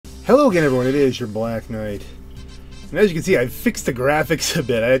Hello again, everyone. It is your Black Knight. And as you can see, I've fixed the graphics a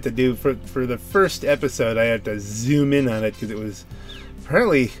bit. I had to do, for the first episode, I had to zoom in on it because it was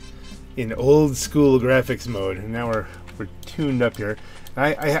apparently in old school graphics mode. And now we're tuned up here.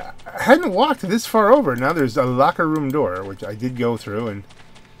 I hadn't walked this far over. Now there's a locker room door, which I did go through, and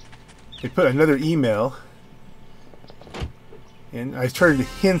they put another email. And I turned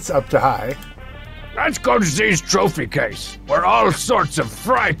hints up to high. Let's go to Z's trophy case, where all sorts of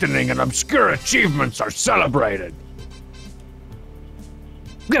frightening and obscure achievements are celebrated.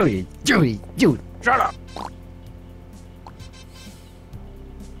 Shut up.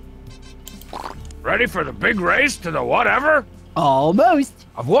 Ready for the big race to the whatever? Almost.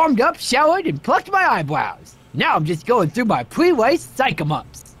 I've warmed up, showered, and plucked my eyebrows. Now I'm just going through my pre-race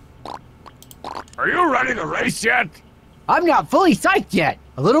psych-em-ups. Are you ready to race yet? I'm not fully psyched yet.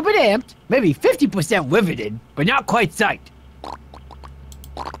 A little bit amped, maybe 50% riveted, but not quite psyched.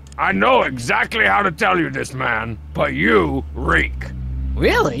 I know exactly how to tell you this, man, but you reek.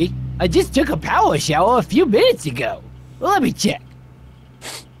 Really? I just took a power shower a few minutes ago. Well, let me check.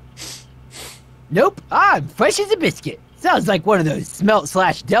 Nope, I'm fresh as a biscuit. Sounds like one of those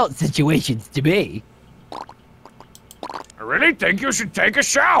smelt/dealt situations to me. I really think you should take a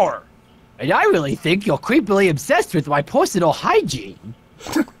shower. And I really think you're creepily obsessed with my personal hygiene.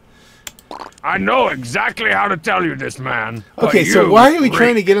 I know exactly how to tell you this, man. Okay, so why are we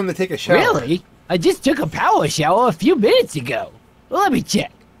trying to get him to take a shower? Really? I just took a power shower a few minutes ago. Well, let me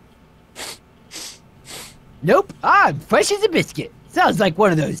check. Nope, I'm fresh as a biscuit. Sounds like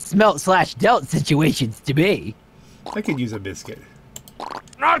one of those smelt/dealt situations to me. I could use a biscuit.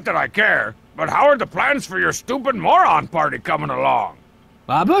 Not that I care, but how are the plans for your stupid moron party coming along?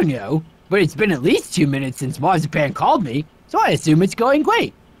 I don't know, but it's been at least 2 minutes since Marzipan called me, so I assume it's going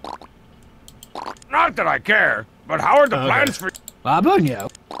great. Not that I care, but how are the plans for... I don't know.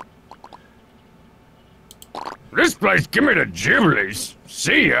 This place give me the giblies.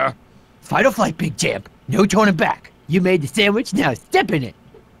 See ya. Fight or flight, big champ. No turning back. You made the sandwich, now step in it.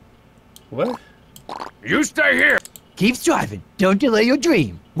 What? You stay here. Keep striving. Don't delay your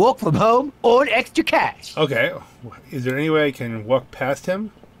dream. Walk from home, earn extra cash. Okay. Is there any way I can walk past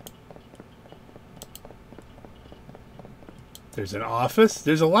him? There's an office?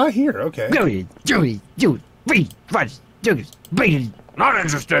 There's a lot here. Okay. Not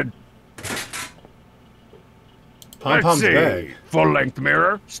interested. Pom-Pom's bag. Full-length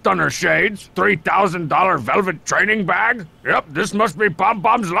mirror, stunner shades, $3,000 velvet training bag. Yep, this must be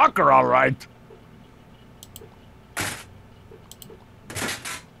Pom-Pom's locker, all right.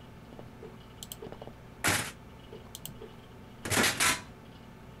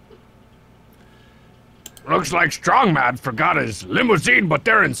 Looks like Strongman forgot his limousine, but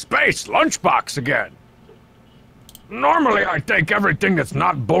they're in space. Lunchbox again. Normally, I take everything that's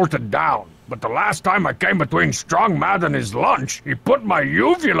not bolted down. But the last time I came between Strongman and his lunch, he put my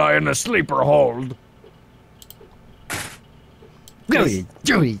uvula in a sleeper hold. Quiet,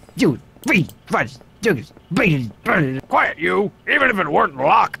 you! Even if it weren't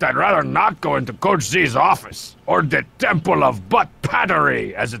locked, I'd rather not go into Coach Z's office. Or the Temple of Butt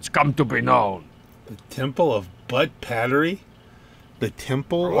Pattery, as it's come to be known. The Temple of Butt Pattery? The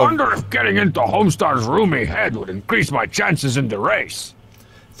Temple of... I wonder if getting into Homestar's roomy head would increase my chances in the race.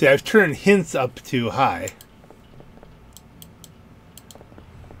 See, I've turned hints up too high.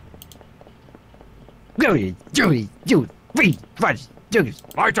 My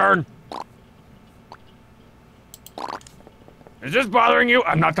turn. Is this bothering you?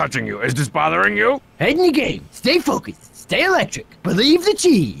 I'm not touching you. Is this bothering you? Head in the game. Stay focused. Stay electric. Believe the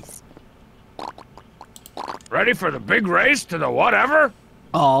cheese. Ready for the big race to the whatever?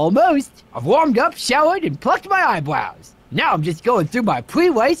 Almost. I've warmed up, showered, and plucked my eyebrows. Now I'm just going through my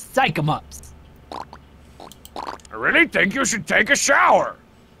pre-race psych-em-ups. I really think you should take a shower.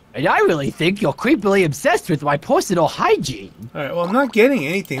 And I really think you're creepily obsessed with my personal hygiene. Alright, well, I'm not getting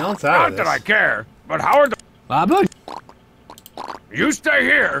anything else out of this. Not that I care, but how are the... You stay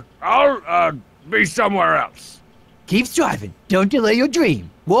here. I'll, be somewhere else. Keep striving. Don't delay your dream.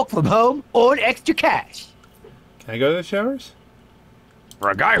 Walk from home, earn extra cash. Can I go to the showers? For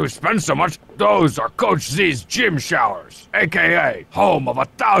a guy who spends so much, those are Coach Z's gym showers, a.k.a. home of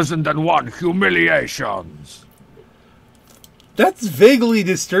 1,001 humiliations. That's vaguely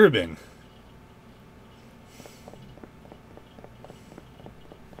disturbing.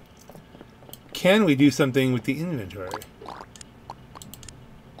 Can we do something with the inventory?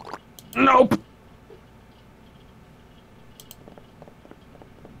 Nope.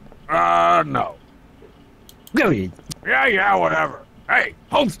 No. Yeah, whatever. Hey,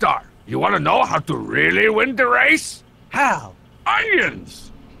 Homestar, you want to know how to really win the race? How?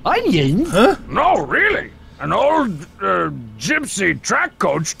 Onions! Onions? Huh? No, really. An old gypsy track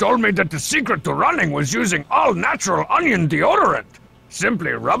coach told me that the secret to running was using all-natural onion deodorant.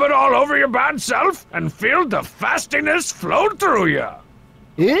 Simply rub it all over your bad self and feel the fastiness flow through you.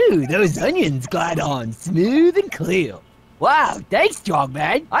 Ooh, those onions glide on smooth and clear. Wow, thanks,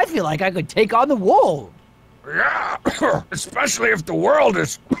 Strongman. I feel like I could take on the world. Yeah, especially if the world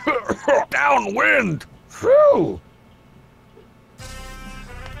is downwind. Phew.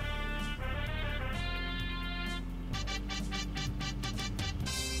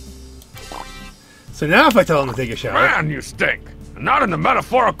 So now if I tell him to take a shower... Man, you stink. Not in the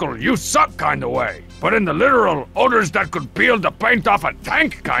metaphorical you suck kind of way, but in the literal odors that could peel the paint off a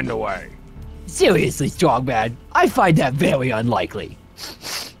tank kind of way. Seriously, Strongman, I find that very unlikely.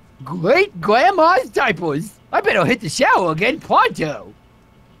 Great grandma's diapers. I better hit the shower again pronto.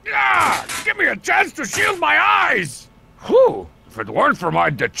 Yeah, give me a chance to shield my eyes. Whew. If it weren't for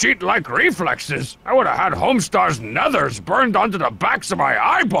my cheat-like reflexes, I would have had Homestar's nethers burned onto the backs of my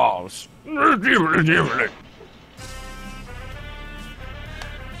eyeballs.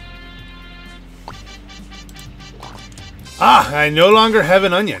 Ah, I no longer have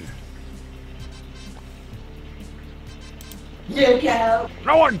an onion. Look out.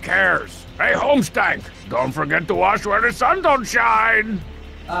 No one cares. Hey, Homestank, don't forget to wash where the sun don't shine.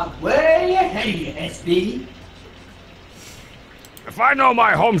 I'm way ahead of you, SB. If I know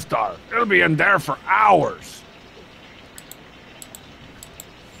my Homestar, it'll be in there for hours.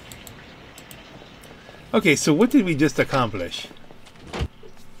 Okay, so what did we just accomplish?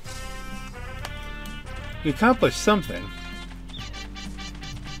 We accomplished something.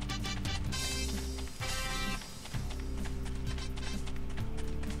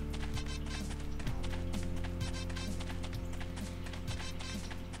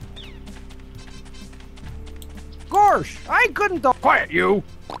 Gosh, I couldn't... Quiet, you!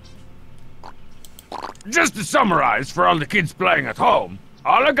 Just to summarize for all the kids playing at home,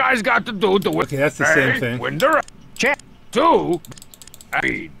 all a guy's got to do to win... Okay, that's the same thing. Win the... Check. 2...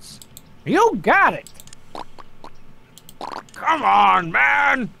 Beads. You got it! Come on,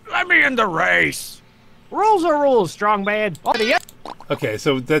 man! Let me in the race! Rules are rules, strong man. Okay,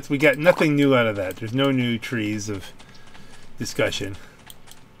 so that's we got nothing new out of that. There's no new trees of discussion.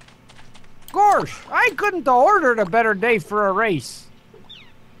 Gosh, I couldn't have ordered a better day for a race.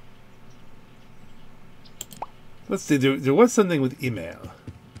 Let's see, there was something with email.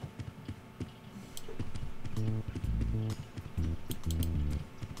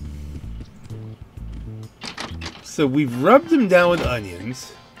 So we've rubbed him down with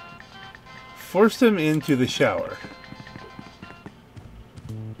onions, forced him into the shower.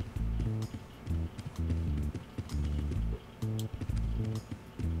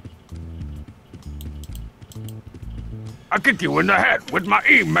 I'll kick you in the head with my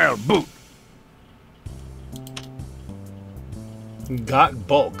email boot. Got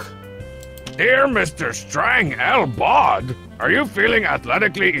bulk. Dear Mr. Strang L. Bod, are you feeling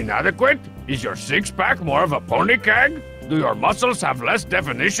athletically inadequate? Is your six-pack more of a pony keg? Do your muscles have less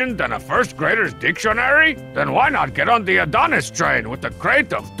definition than a first grader's dictionary? Then why not get on the Adonis train with a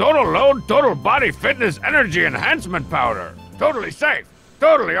crate of total load, total body fitness energy enhancement powder? Totally safe,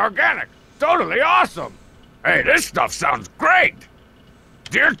 totally organic, totally awesome. Hey, this stuff sounds great!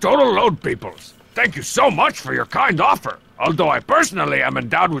 Dear Total Load peoples, thank you so much for your kind offer. Although I personally am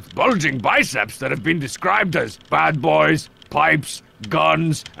endowed with bulging biceps that have been described as bad boys, pipes,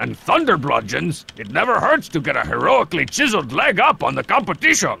 guns, and thunder bludgeons, it never hurts to get a heroically chiseled leg up on the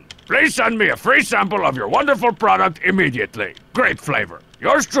competition. Please send me a free sample of your wonderful product immediately. Great flavor.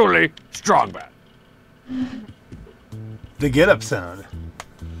 Yours truly, Strongman. The get up sound.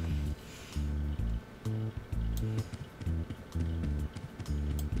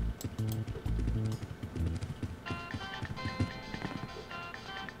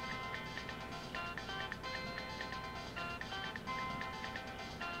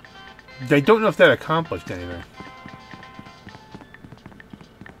 I don't know if that accomplished anything.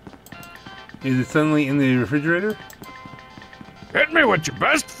 Is it suddenly in the refrigerator? Hit me with your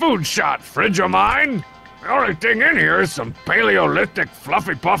best food shot, fridge of mine. The only thing in here is some Paleolithic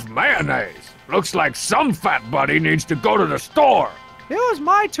fluffy puff mayonnaise. Looks like some fat buddy needs to go to the store. It was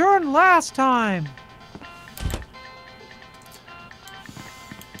my turn last time.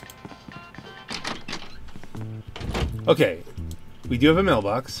 Okay, we do have a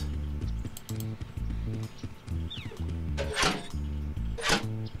mailbox.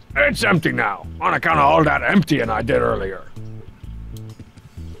 It's empty now, on account of all that emptying I did earlier.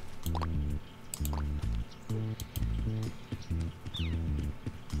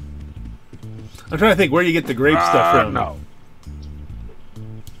 I'm trying to think where you get the grape stuff from. No.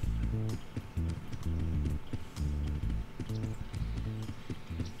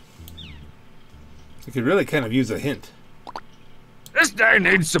 I could really kind of use a hint. This day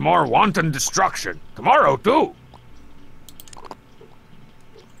needs some more wanton destruction. Tomorrow, too.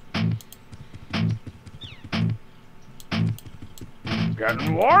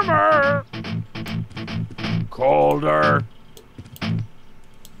 Getting warmer. Colder.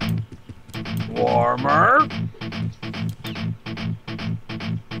 Warmer.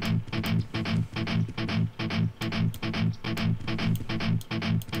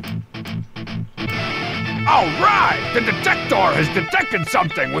 All right! The detector has detected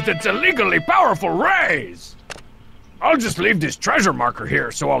something with its illegally powerful rays! I'll just leave this treasure marker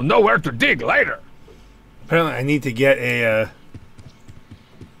here so I'll know where to dig later. Apparently I need to get a,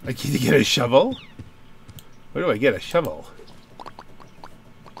 I need to get a shovel? Where do I get a shovel?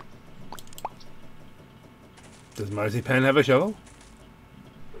 Does Marzipan have a shovel?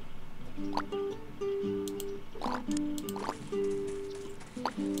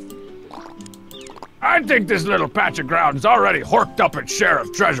 I think this little patch of ground's already horked up its share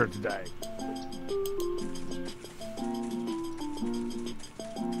of treasure today.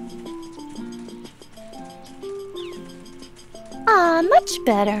 Ah, much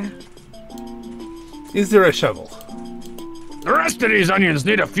better. Is there a shovel? The rest of these onions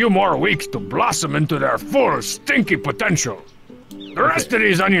need a few more weeks to blossom into their full, stinky potential. The rest of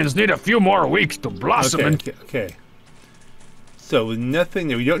these onions need a few more weeks to blossom into... Okay. So, with nothing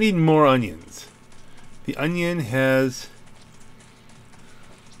there, we don't need more onions. The onion has...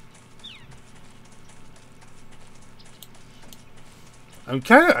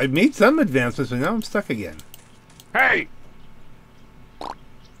 I've made some advancements, but now I'm stuck again. Hey!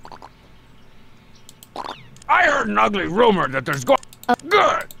 I heard an ugly rumor that there's going...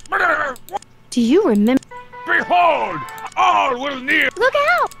 Good! Do you remember? Behold! All will kneel... Look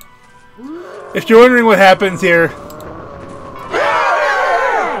out! If you're wondering what happens here...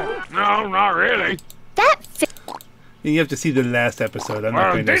 No, not really. That You have to see the last episode. I'm not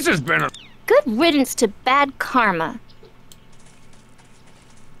Well, going to... this has been a... good riddance to bad karma.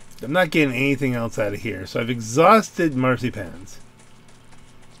 I'm not getting anything else out of here, so I've exhausted Marcipans.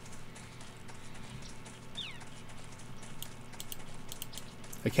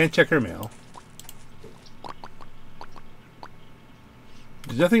 I can't check her mail.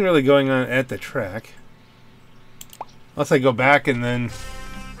 There's nothing really going on at the track. Unless I go back and then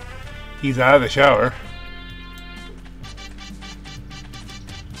he's out of the shower.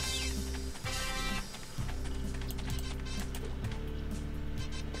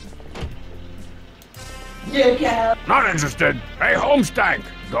 Not interested. Hey, Homestank,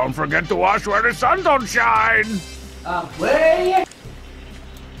 don't forget to wash where the sun don't shine. Where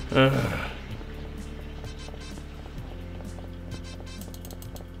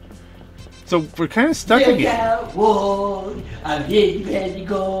So we're kind of stuck again. I'm getting ready to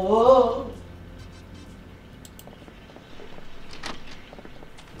go.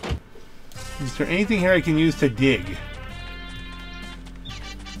 Is there anything here I can use to dig?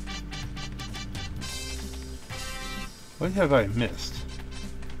 What have I missed?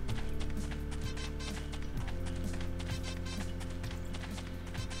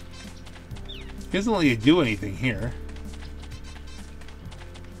 It doesn't let you do anything here.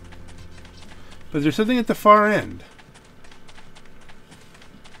 But there's something at the far end.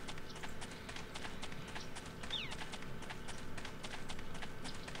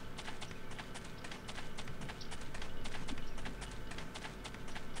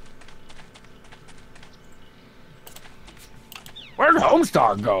 Where'd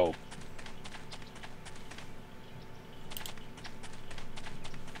Homestar go?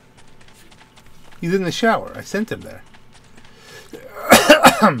 He's in the shower. I sent him there.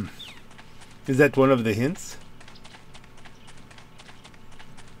 Is that one of the hints?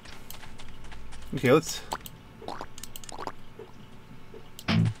 Okay, let's...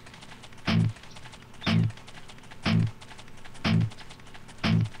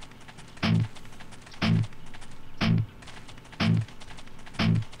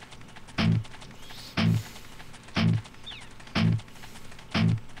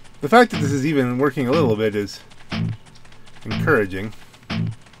 The fact that this is even working a little bit is encouraging.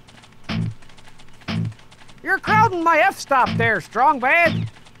 You're crowding my f-stop there, strong bad.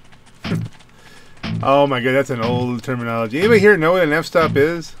 Oh my god, that's an old terminology. Anybody here know what an f-stop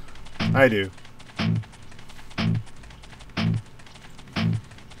is? I do.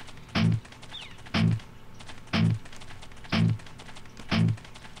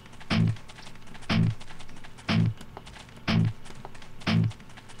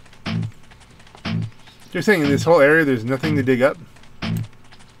 You're saying in this whole area there's nothing to dig up?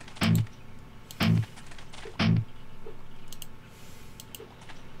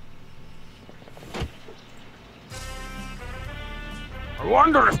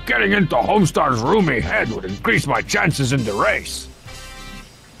 wonder if getting into Homestar's roomy head would increase my chances in the race.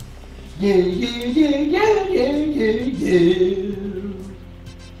 Yeah, yeah, yeah, yeah, yeah, yeah, yeah.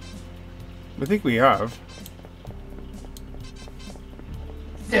 I think we have.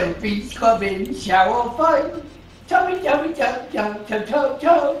 Sophie's coming, shower fun. Tummy, tummy, tum, tum, tum, tum,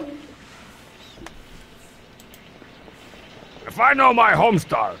 tum. If I know my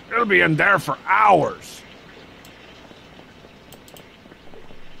Homestar, it'll be in there for hours.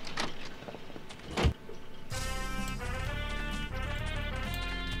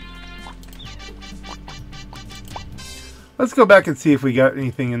 Let's go back and see if we got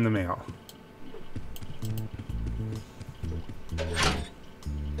anything in the mail.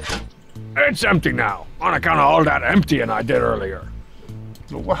 It's empty now, on account of all that emptying I did earlier.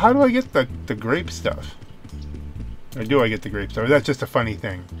 Well, how do I get the grape stuff? Or do I get the grape stuff? Or that's just a funny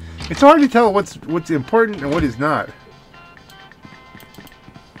thing. It's hard to tell what's important and what is not.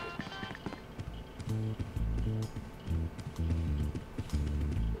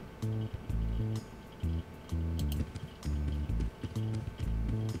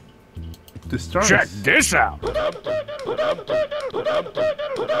 Check this out.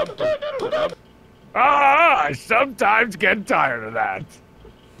 I sometimes get tired of that.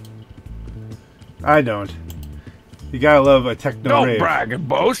 I don't. You gotta love a techno Don't rave. brag and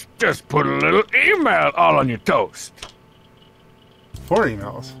boast. Just put a little email all on your toast. 4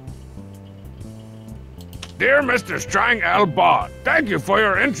 emails. Dear Mr. Strang L. Bod, thank you for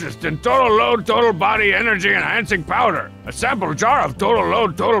your interest in Total Load Total Body Energy Enhancing Powder. A sample jar of Total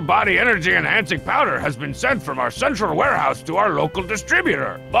Load Total Body Energy Enhancing Powder has been sent from our central warehouse to our local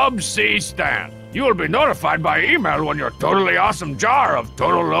distributor, Bub C. Stan. You will be notified by email when your totally awesome jar of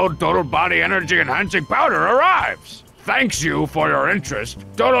Total Load Total Body Energy Enhancing Powder arrives. Thanks you for your interest,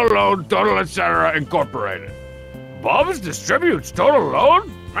 Total Load Total Etc. Incorporated. Bubs distributes Total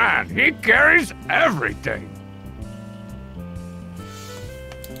Load? Man, he carries everything.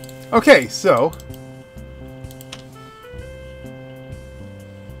 Okay, so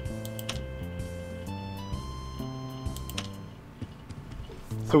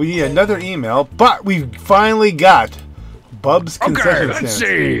we need another email, but we finally got Bub's concession Okay, let's stand.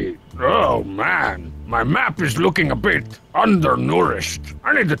 see. Oh man, my map is looking a bit undernourished.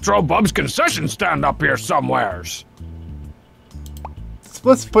 I need to throw Bub's concession stand up here somewheres.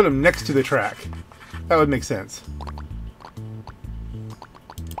 Let's put him next to the track. That would make sense.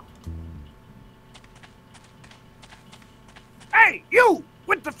 Hey, you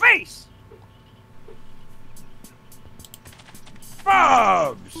with the face!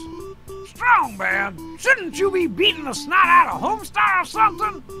 Bubs! Strong man, shouldn't you be beating the snot out of Homestar or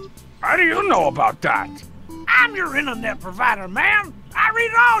something? How do you know about that? I'm your internet provider, man. I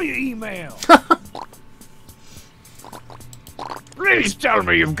read all your emails. Please tell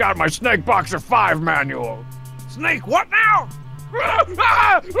me you've got my Snake Boxer 5 manual. Snake what now?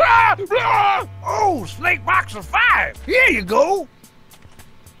 Oh, Snake Boxer 5. Here you go.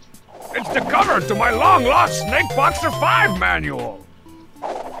 It's the cover to my long-lost Snake Boxer 5 manual.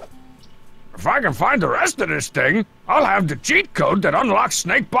 If I can find the rest of this thing, I'll have the cheat code that unlocks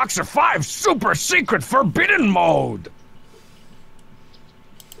Snake Boxer 5's super secret forbidden mode.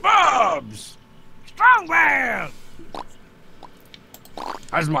 Bubs! Strong man.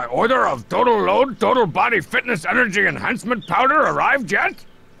 Has my order of Total Load Total Body Fitness Energy Enhancement Powder arrived yet?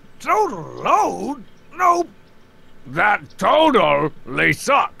 Total load? Nope. That totally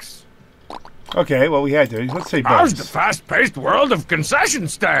sucks. Okay, well we had to. Let's say How's Bubs. the fast-paced world of concession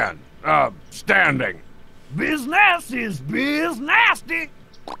standing? Business is nasty.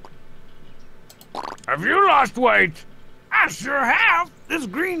 Have you lost weight? I sure have. This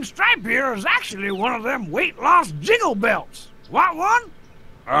green stripe here is actually one of them weight loss jiggle belts. Want one?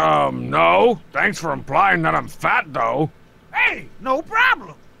 No. Thanks for implying that I'm fat, though. Hey, no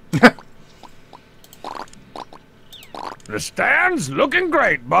problem. The stand's looking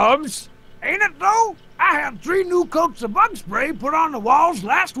great, Bubs. Ain't it though? I had 3 new coats of bug spray put on the walls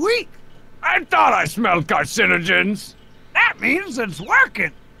last week. I thought I smelled carcinogens. That means it's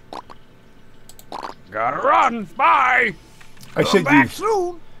working. Gotta run. Bye. I Come should back use,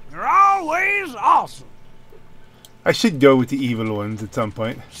 soon. You're always awesome. I should go with the evil ones at some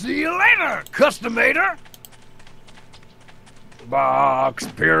point. See you later, customator. Box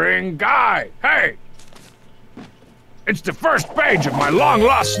peering guy. Hey! It's the first page of my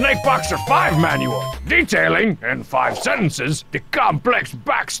long-lost Snake Boxer 5 manual, detailing, in 5 sentences, the complex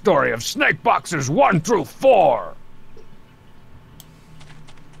backstory of Snake Boxers 1 through 4.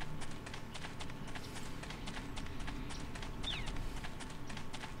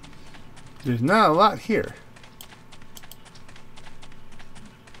 There's not a lot here.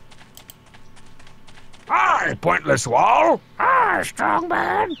 pointless wall? Ah, strong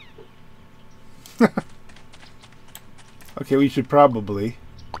man. Okay, we should probably.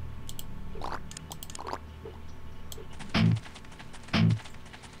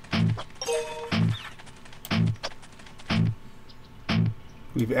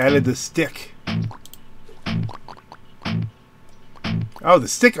 We've added the stick. Oh, the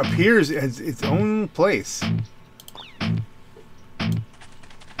stick appears as its own place.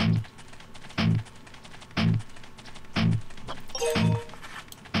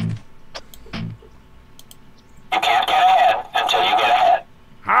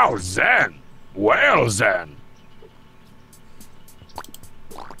 How zen? Well zen.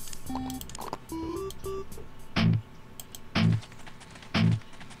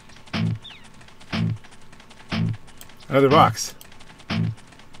 Another box.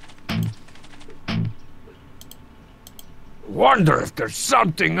 Wonder if there's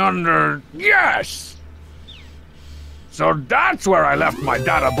something under... Yes! So that's where I left my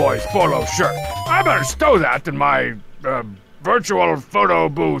Data Boys polo shirt. I better stow that in my, virtual photo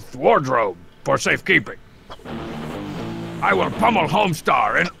booth wardrobe for safekeeping. I will pummel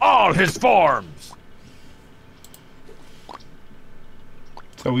Homestar in all his forms.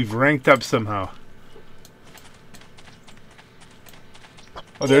 So we've ranked up somehow.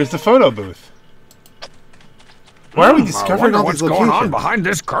 Oh, there's the photo booth. Why are we discovering all these locations? What's going on locations? behind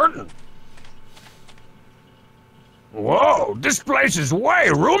this curtain? Whoa, this place is way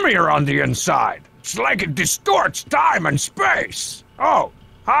roomier on the inside. It's like it distorts time and space. Oh,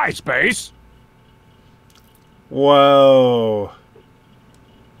 hi, space. Whoa.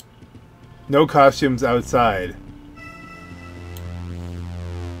 No costumes outside.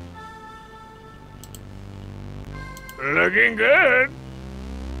 Looking good.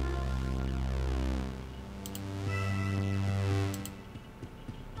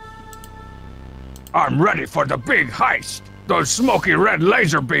 I'm ready for the big heist. Those smoky red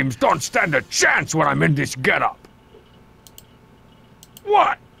laser beams don't stand a chance when I'm in this getup.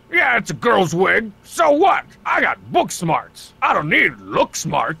 What? Yeah, it's a girl's wig. So what? I got book smarts. I don't need look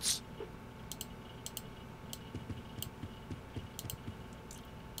smarts.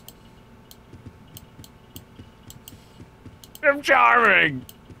 I'm charming.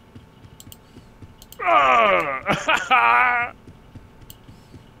 Oh.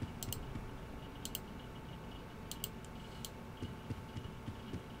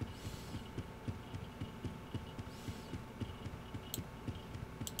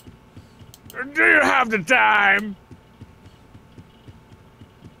 Do you have the time?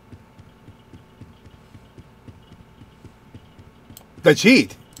 The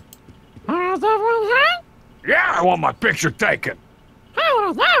cheat. Yeah, I want my picture taken.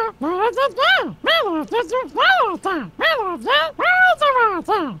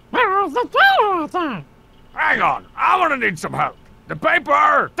 Hang on, I'm gonna need some help. The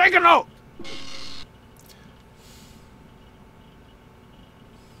paper, take a note.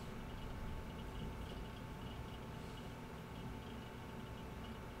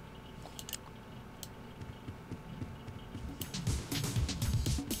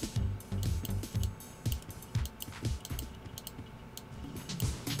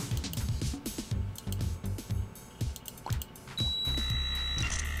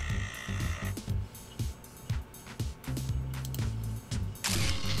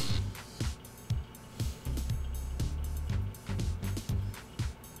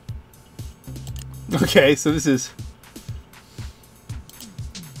 Okay, so this is...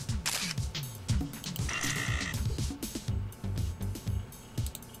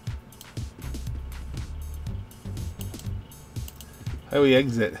 How do we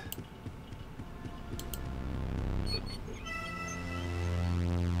exit?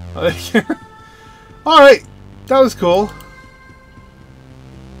 Alright, that was cool.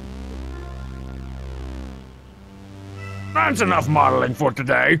 That's enough modeling for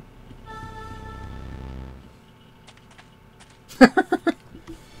today.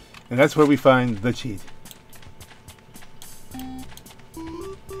 And that's where we find the cheat.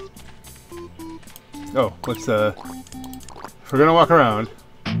 Oh, let's if we're gonna walk around.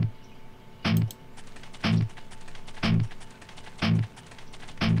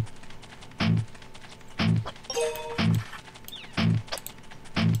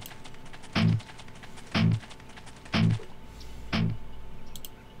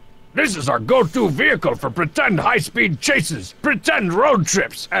 This is our go-to vehicle for pretend high-speed chases, pretend road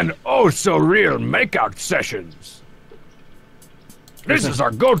trips, and oh-so-real makeout sessions. This is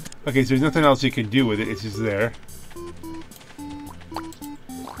our go-to... Okay, so there's nothing else you can do with it, it's just there.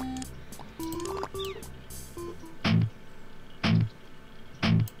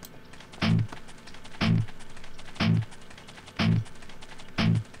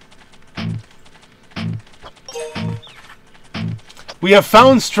 We have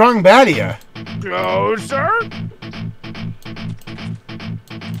found Strong Badia. Closer.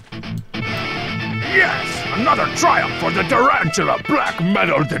 Yes, another triumph for the Tarantula Black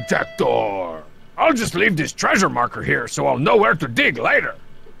Metal Detector. I'll just leave this treasure marker here so I'll know where to dig later.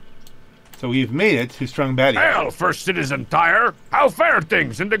 So we've made it to Strong Badia. Hail, First Citizen Tyre! How fare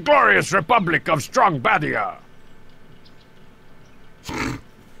things in the glorious Republic of Strong Badia?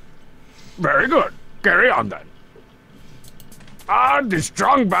 Very good. Carry on then. Ah, the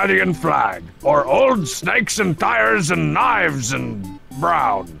Strong Badian flag, or Old Snakes and Tires and Knives and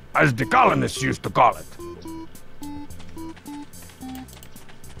Brown, as the colonists used to call it.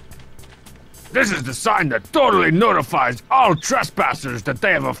 This is the sign that totally notifies all trespassers that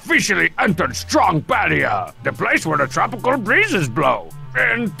they have officially entered Strong Badia, the place where the tropical breezes blow,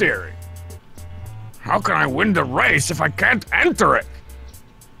 in theory. How can I win the race if I can't enter it?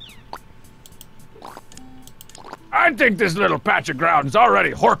 I think this little patch of ground's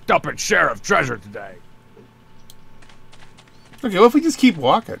already horked up its share of treasure today. Okay, what if we just keep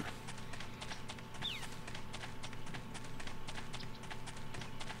walking?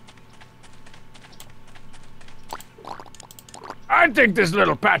 I think this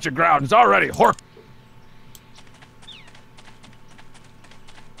little patch of ground's already horked.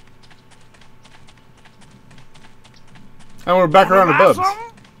 And we're back around the Buy bubs.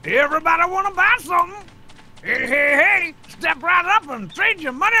 something? Everybody want to buy something? Hey, hey, hey, step right up and trade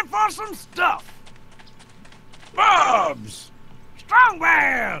your money for some stuff. Bubs! Strong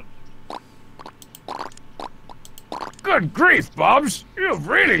man. Good grief, Bubs! You've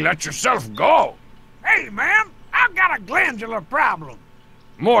really let yourself go. Hey, man, I've got a glandular problem.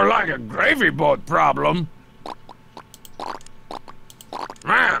 More like a gravy boat problem.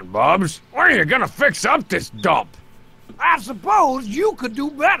 Man, Bubs, when are you gonna fix up this dump? I suppose you could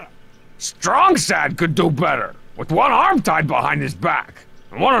do better. Strong Sad could do better, with one arm tied behind his back,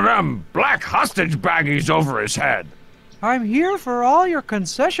 and one of them black hostage baggies over his head. I'm here for all your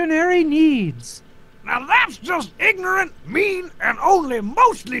concessionary needs. Now that's just ignorant, mean, and only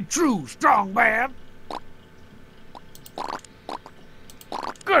mostly true, Strong man.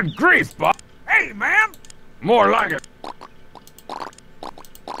 Good grief, Bubs! Hey, man, More like it.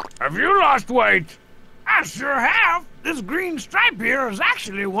 Have you lost weight? I sure have. This green stripe here is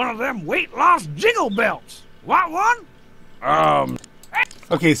actually one of them weight loss jiggle belts. Want one?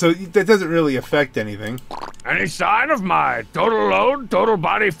 Okay, so that doesn't really affect anything. Any sign of my total load, total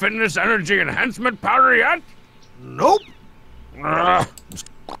body fitness energy enhancement powder yet? Nope. Uh,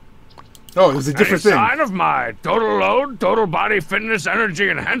 Oh, it was a any different thing. sign of my total load, total body fitness energy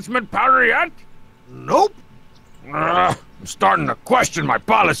enhancement powder yet? Nope. I'm starting to question my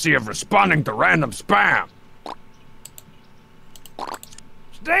policy of responding to random spam.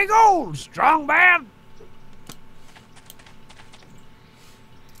 Stay gold, Strong man.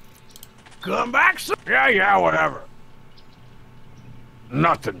 Come back soon. Yeah, whatever.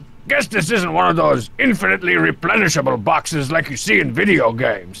 Nothing. Guess this isn't one of those infinitely replenishable boxes like you see in video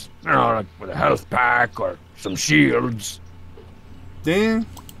games. You know, like with a health pack or some shields. Dang.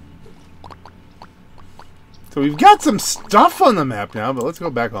 So we've got some stuff on the map now, but let's go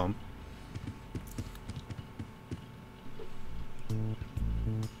back home.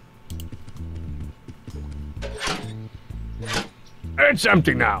 It's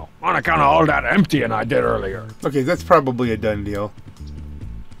empty now, on account of all that emptying I did earlier. Okay, that's probably a done deal.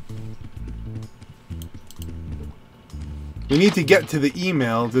 We need to get to the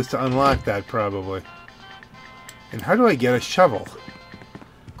email just to unlock that, probably. And how do I get a shovel?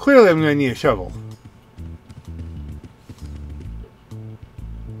 Clearly I'm going to need a shovel.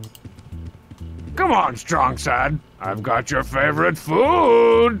 Come on, Strong Sad. I've got your favorite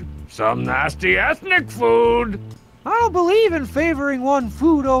food. Some nasty ethnic food. I don't believe in favoring one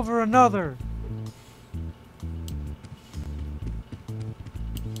food over another.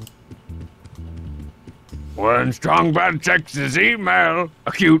 When Strong Bad checks his email,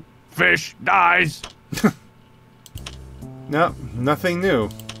 a cute fish dies. No, nothing new.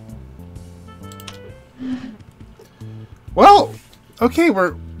 Well, okay,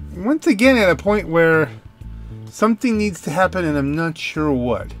 we're once again at a point where something needs to happen and I'm not sure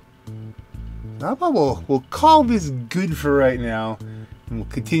what. How about we'll call this good for right now, and we'll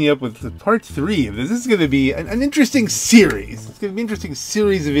continue up with the part 3 of this. This is going to be an interesting series. It's going to be an interesting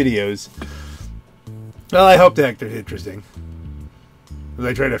series of videos. Well, I hope the heck they're interesting, as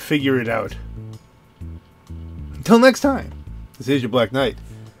I try to figure it out. Until next time, this is your Black Knight.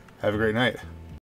 Have a great night.